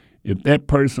worry. If that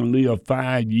person lived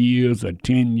 5 years or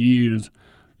 10 years,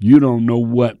 you don't know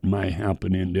what might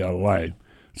happen in their life.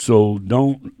 So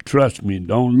don't, trust me,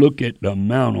 don't look at the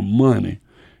amount of money.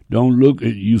 Don't look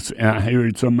at, you. I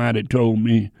heard somebody told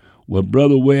me, well,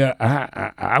 Brother Ware,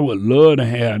 I would love to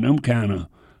have them kind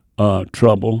of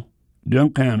trouble,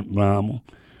 them kind of problem.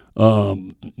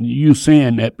 You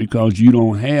saying that because you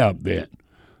don't have that.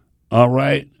 All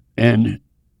right? And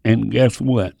guess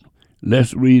what?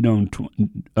 Let's read on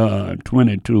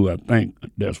 22. I think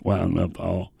that's why I left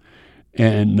off.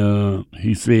 And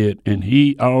he said, and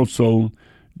he also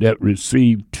that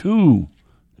received 2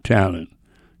 talents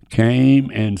came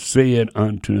and said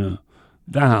unto,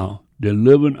 thou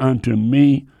delivered unto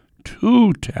me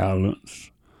 2 talents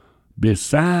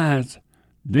besides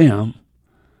them.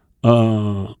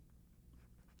 And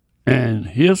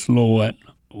his Lord,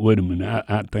 wait a minute,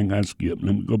 I think I skipped.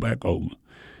 Let me go back over.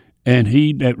 And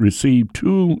he that received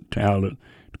 2 talents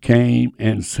came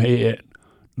and said,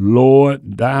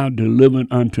 Lord, thou delivered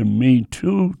unto me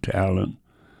 2 talents.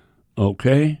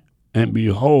 Okay? And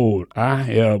behold, I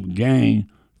have gained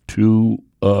 2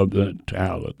 other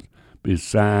talents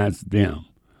besides them.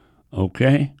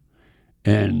 Okay?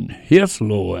 And his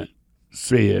Lord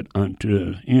said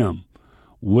unto him,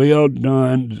 well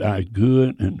done, thy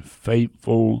good and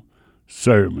faithful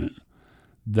servant.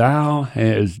 Thou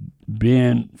hast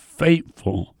been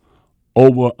faithful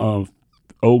over a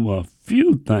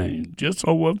few things, just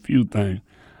over a few things.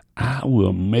 I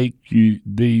will make you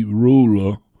the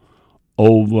ruler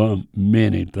over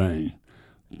many things.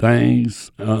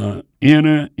 Enter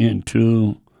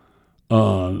into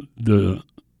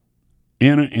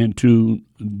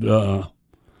the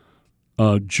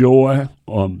joy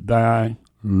of thy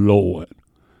Lord.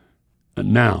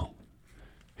 Now,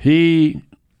 he's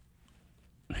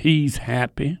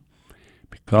happy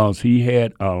because he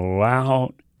had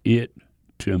allowed it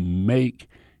to make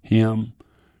him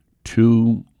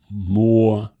 2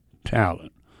 more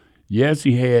talents. Yes,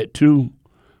 he had 2,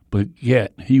 but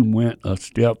yet he went a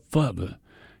step further.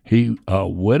 He,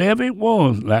 whatever it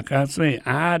was, like I say,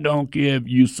 I don't care if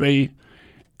you say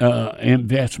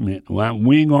investment. Well,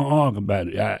 we ain't going to argue about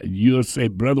it. You'll say,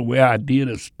 brother, well, I did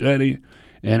a study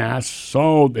and I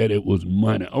saw that it was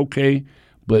money. Okay,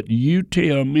 but you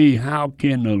tell me, how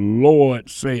can the Lord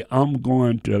say, I'm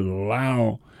going to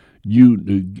allow you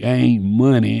to gain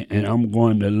money and I'm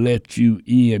going to let you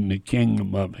in the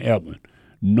kingdom of heaven?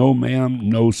 No, ma'am,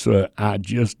 no, sir. I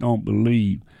just don't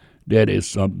believe that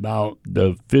it's about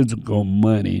the physical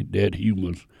money that he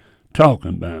was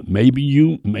talking about. Maybe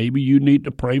you need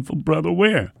to pray for Brother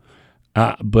Ware.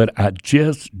 But I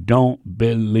just don't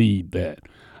believe that.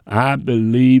 I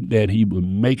believe that he was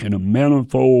making a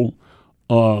manifold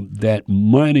of that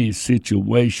money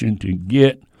situation to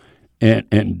get,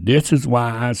 and this is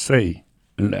why I say,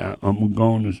 I'm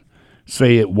going to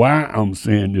say it why I'm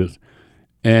saying this,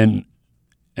 and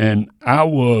I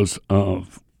was,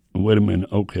 wait a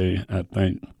minute, okay, I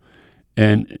think,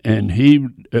 and he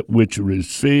which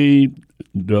received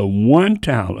the 1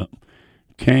 talent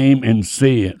came and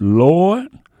said, Lord,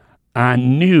 I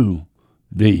knew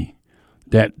thee,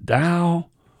 that thou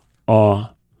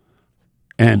art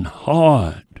an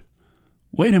hard.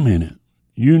 Wait a minute.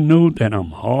 You knew that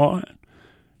I'm hard,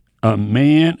 a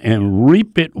man, and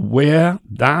reap it where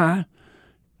thou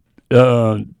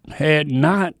had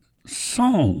not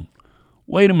sown.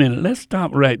 Wait a minute. Let's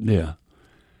stop right there.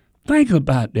 Think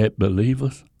about that,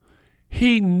 believers.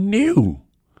 He knew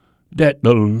that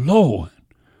the Lord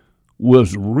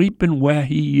was reaping where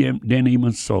he didn't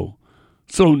even sow.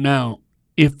 So now,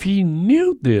 if he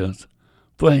knew this,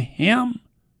 for him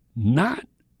not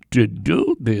to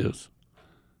do this,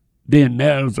 then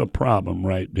there's a problem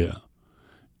right there.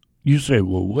 You say,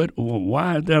 well,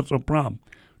 why is that a problem?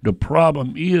 The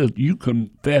problem is you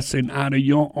confessing out of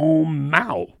your own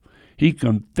mouth. He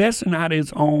confessing out of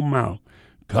his own mouth.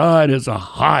 God is a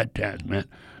hard task, man.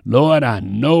 Lord, I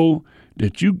know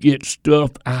that you get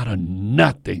stuff out of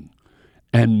nothing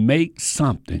and make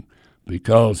something,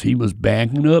 because he was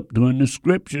backing up during the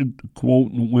scripture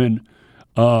quoting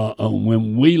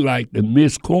when we like to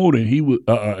misquote it.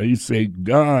 He said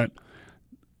God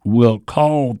will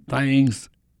call things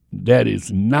that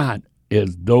is not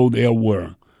as though there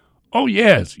were. Oh,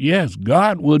 yes,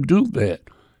 God will do that.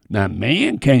 Now,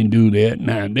 man can't do that.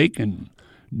 Now, they can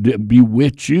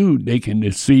bewitch you, they can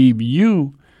deceive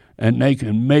you, and they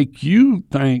can make you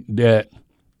think that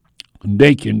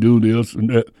they can do this. And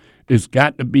that it's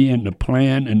got to be in the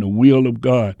plan and the will of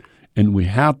God. And we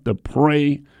have to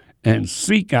pray and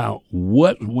seek out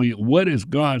what is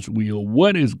God's will,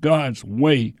 what is God's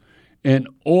way, in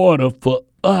order for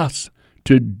us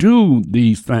to do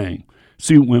these things.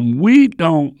 See, when we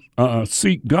don't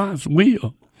seek God's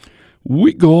will,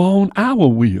 we go on our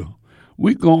will.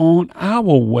 We go on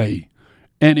our way.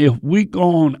 And if we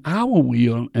go on our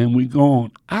will and we go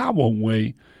on our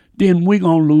way, then we're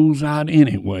going to lose out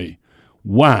anyway.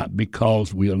 Why?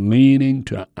 Because we are leaning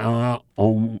to our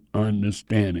own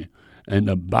understanding. And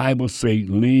the Bible says,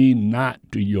 lean not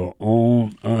to your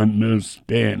own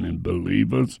understanding,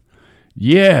 believers.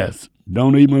 Yes,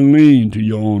 don't even lean to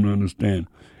your own understanding.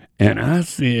 And I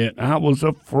said, I was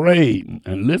afraid.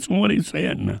 And listen what he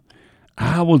said now.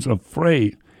 I was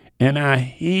afraid, and I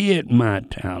hid my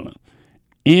talent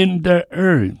in the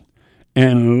earth.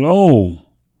 And lo,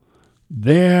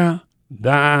 there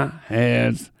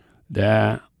is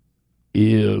thine.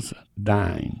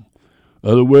 In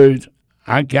other words,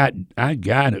 I got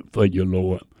it for you,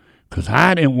 Lord, because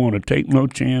I didn't want to take no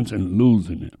chance in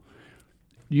losing it.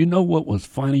 You know what was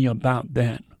funny about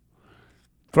that?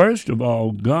 First of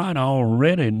all, God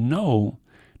already know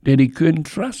that he couldn't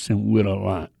trust him with a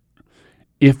lot.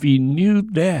 If he knew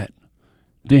that,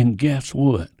 then guess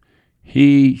what?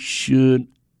 He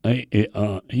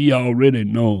already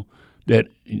know that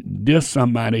there's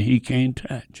somebody he can't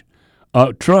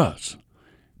trust.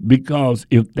 Because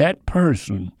if that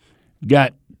person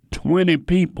got 20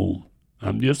 people,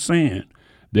 I'm just saying,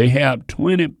 they have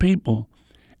 20 people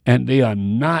and they are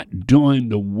not doing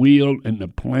the will and the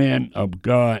plan of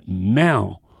God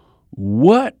now,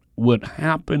 what would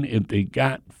happen if they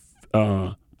got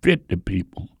 50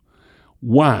 people?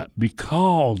 Why?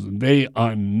 Because they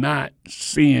are not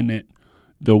seeing it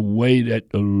the way that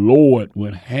the Lord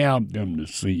would have them to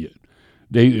see it.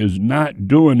 They is not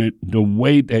doing it the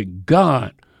way that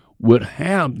God would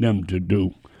have them to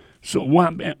do. So why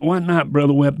not,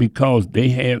 Brother Webb? Because they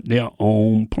had their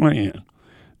own plan.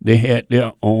 They had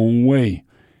their own way.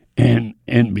 And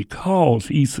because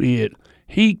he said,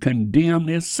 he condemned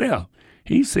himself.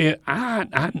 He said,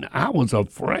 I was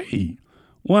afraid.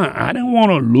 Why? I didn't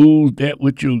want to lose that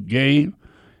which you gave.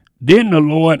 Then the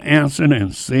Lord answered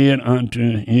and said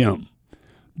unto him,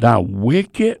 thou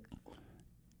wicked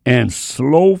and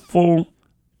slothful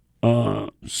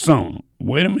son.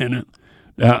 Wait a minute.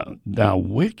 Thou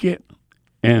wicked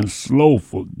and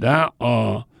slothful, thou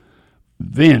art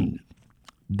venged.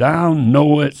 Thou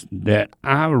knowest that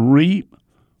I reap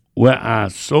where I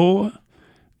sow,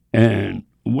 and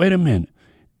wait a minute,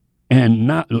 and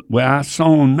not where I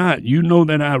sow not. You know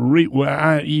that I reap where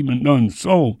I even done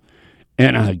sow,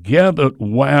 and I gathered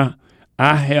where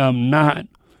I have not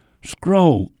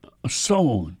sown.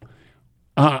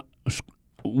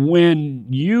 When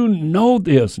you know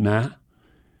this now,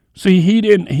 see, he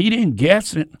didn't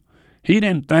guess it. He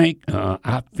didn't think,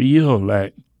 I feel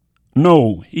like.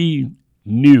 No, he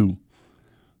knew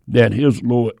that his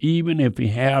Lord, even if he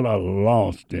had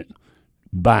lost it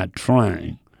by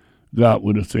trying, God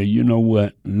would have said, you know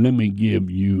what, let me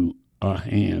give you a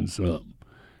hands up.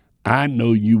 I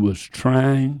know you was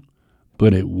trying,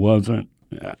 but it wasn't,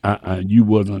 you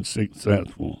wasn't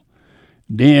successful.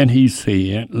 Then he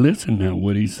said, listen now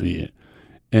what he said,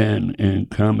 and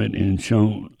come and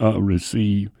show,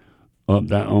 receive of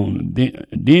thy own.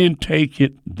 Then take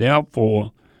it,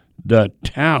 therefore, the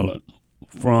talent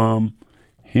from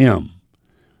him,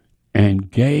 and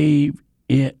gave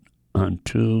it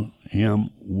unto him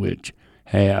which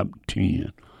had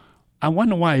 10. I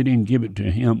wonder why he didn't give it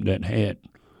to him that had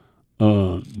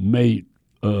made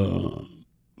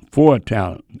 4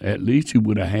 talents. At least he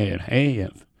would have had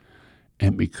half.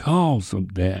 And because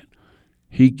of that,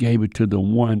 he gave it to the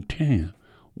 110.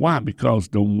 Why? Because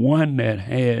the one that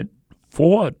had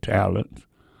 4 talents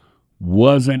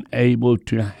wasn't able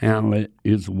to handle it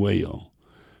as well.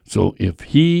 So if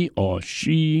he or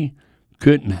she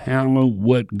couldn't handle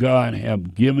what God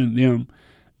have given them,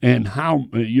 and how,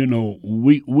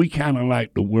 we kind of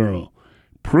like the world.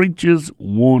 Preachers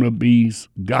want to be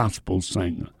gospel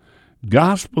singers.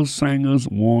 Gospel singers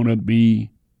want to be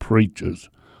preachers.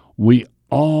 We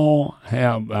all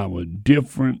have our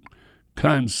different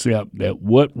concept that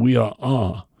what we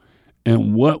are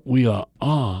and what we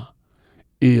are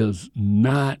is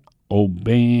not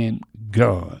obeying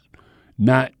God,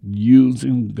 not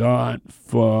using God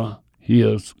for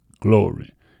his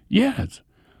glory. Yes,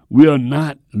 We are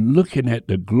not looking at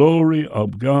the glory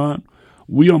of God.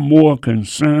 We are more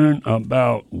concerned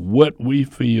about what we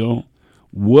feel,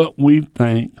 what we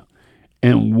think,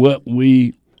 and what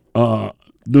we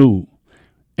do.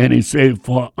 And he said,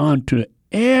 for unto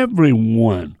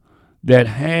everyone that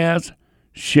has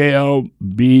shall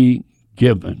be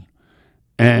given,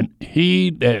 and he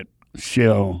that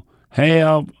shall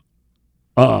have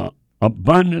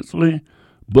abundantly,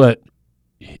 but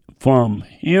from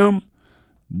him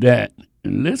that,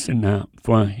 listen now,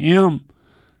 for him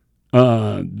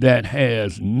that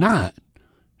has not,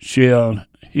 shall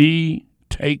he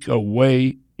take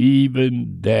away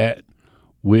even that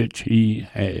which he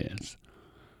has.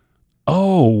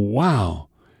 Oh, wow.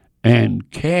 And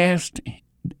cast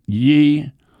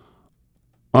ye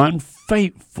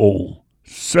unfaithful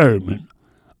servant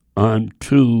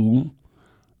unto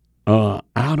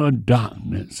outer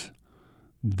darkness.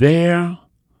 There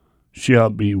shall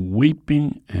be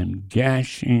weeping and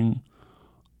gnashing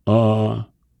of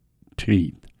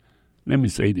teeth. Let me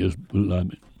say this,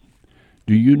 beloved.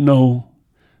 Do you know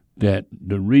that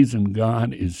the reason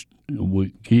God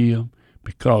would give?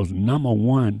 Because number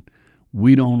one,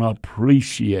 we don't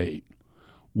appreciate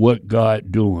what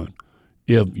God doing.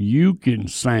 If you can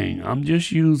sing, I'm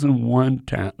just using one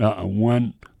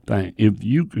thing. If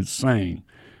you could sing,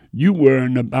 you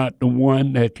worrying about the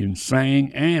one that can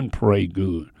sing and pray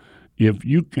good. If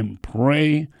you can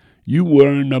pray, you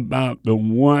worrying about the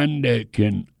one that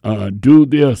can do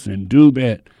this and do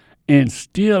that.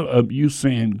 Instead of you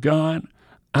saying, God,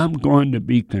 I'm going to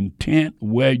be content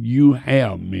where you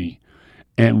have me.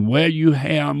 And where you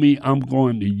have me, I'm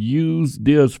going to use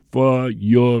this for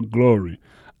your glory.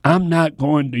 I'm not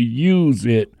going to use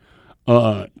it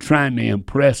trying to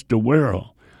impress the world.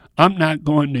 I'm not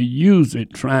going to use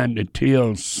it trying to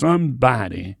tell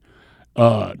somebody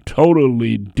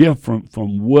totally different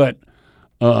from what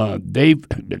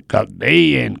because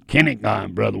they in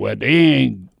kindergarten, brother, where they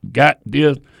ain't got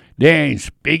this, they ain't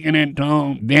speaking in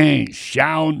tongues, they ain't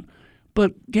shouting.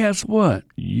 But guess what?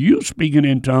 You speaking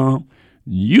in tongues,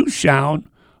 you shout,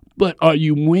 but are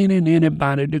you winning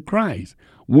anybody to Christ?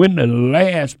 When the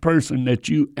last person that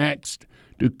you asked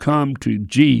to come to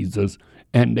Jesus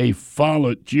and they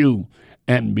followed you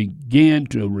and began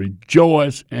to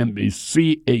rejoice and be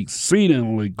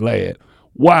exceedingly glad.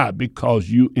 Why? Because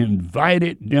you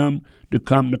invited them to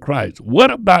come to Christ. What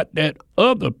about that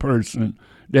other person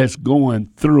that's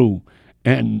going through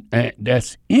and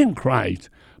that's in Christ,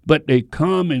 but they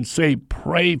come and say,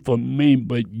 pray for me,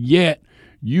 but yet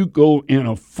you go in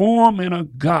a form and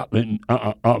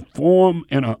a form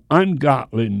and an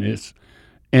ungodliness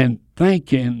and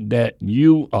thinking that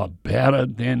you are better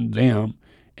than them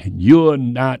and you're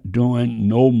not doing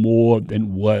no more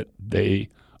than what they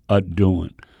are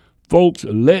doing. Folks,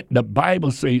 let the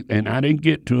Bible say, and I didn't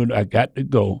get to it, I got to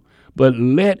go, but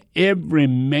let every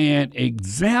man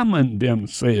examine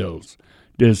themselves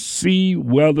to see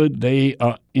whether they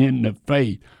are in the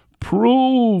faith.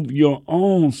 Prove your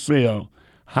own self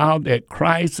how that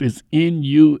Christ is in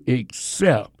you,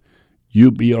 except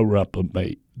you be a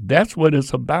reprobate. That's what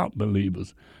it's about,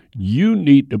 believers. You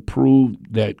need to prove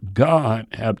that God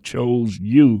have chose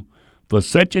you for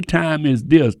such a time as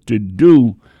this to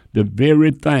do the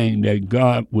very thing that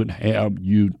God would have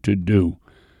you to do.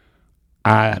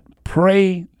 I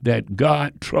pray that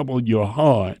God trouble your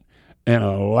heart and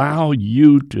allow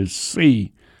you to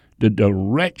see the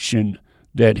direction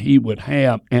that he would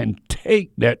have and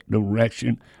take that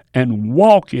direction and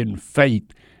walk in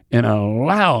faith and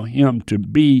allow him to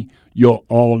be your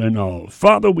all in all.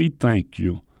 Father, we thank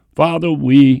you. Father,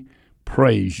 we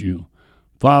praise you.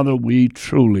 Father, we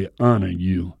truly honor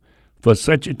you for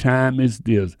such a time as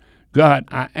this. God,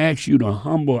 I ask you to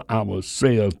humble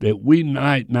ourselves that we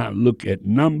might not look at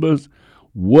numbers,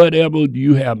 whatever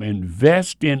you have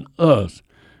invested in us.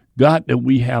 God, that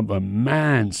we have a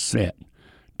mindset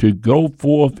to go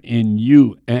forth in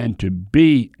you and to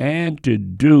be and to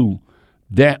do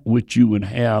that which you would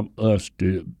have us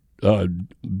to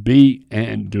be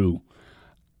and do.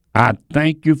 I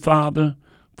thank you, Father,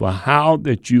 for how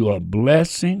that you are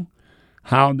blessing,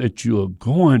 how that you are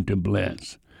going to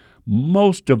bless.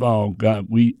 Most of all, God,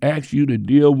 we ask you to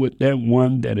deal with that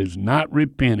one that is not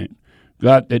repentant,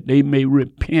 God, that they may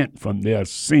repent from their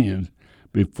sins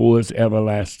before it's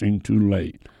everlasting too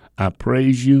late. I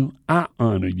praise you. I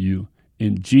honor you.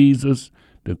 In Jesus,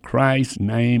 the Christ's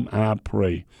name, I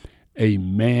pray.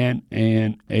 Amen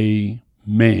and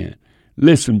amen.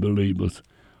 Listen, believers,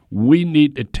 we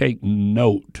need to take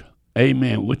note.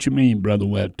 Amen. What you mean, Brother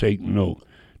Webb, take note?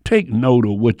 Take note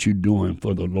of what you're doing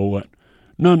for the Lord.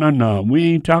 No.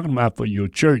 We ain't talking about for your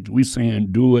church. We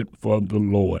saying do it for the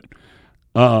Lord.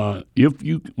 If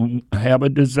you have a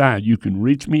desire, you can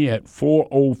reach me at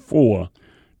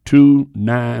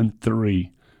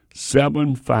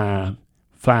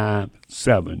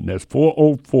 404-293-7557. That's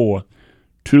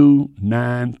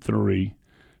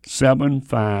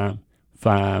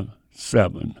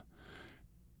 404-293-7557.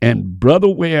 And Brother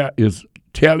Ware is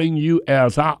telling you,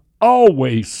 as I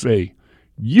always say,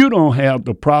 you don't have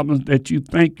the problems that you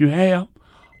think you have.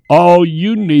 All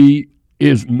you need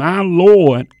is my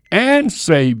Lord and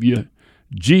Savior,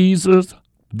 Jesus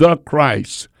the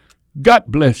Christ. God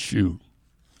bless you.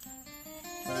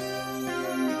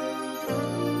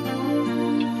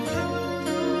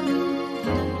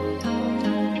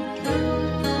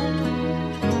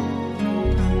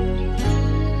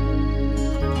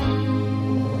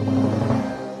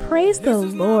 Praise the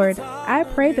Lord. I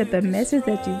pray that the message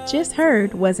that you just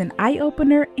heard was an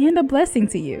eye-opener and a blessing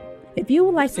to you. If you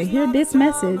would like to hear this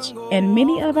message and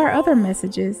many of our other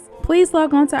messages, please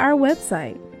log on to our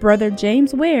website,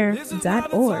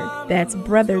 brotherjamesware.org. That's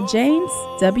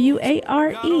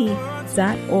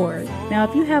brotherjamesware.org. Now,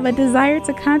 if you have a desire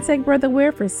to contact Brother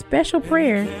Ware for special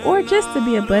prayer or just to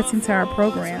be a blessing to our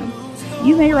program,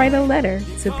 you may write a letter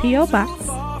to P.O. Box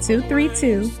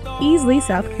 232, Easley,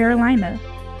 South Carolina,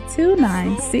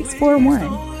 29641.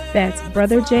 That's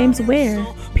Brother James Ware,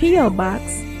 P.O.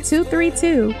 Box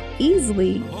 232,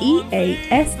 Easley,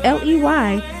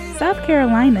 EASLEY, South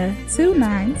Carolina,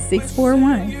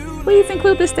 29641. Please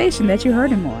include the station that you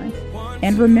heard him on.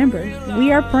 And remember,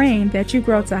 we are praying that you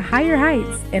grow to higher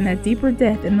heights and a deeper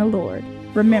depth in the Lord.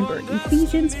 Remember,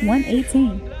 Ephesians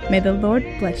 1:18. May the Lord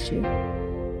bless you.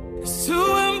 It's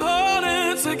too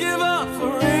important to give up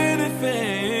for anything.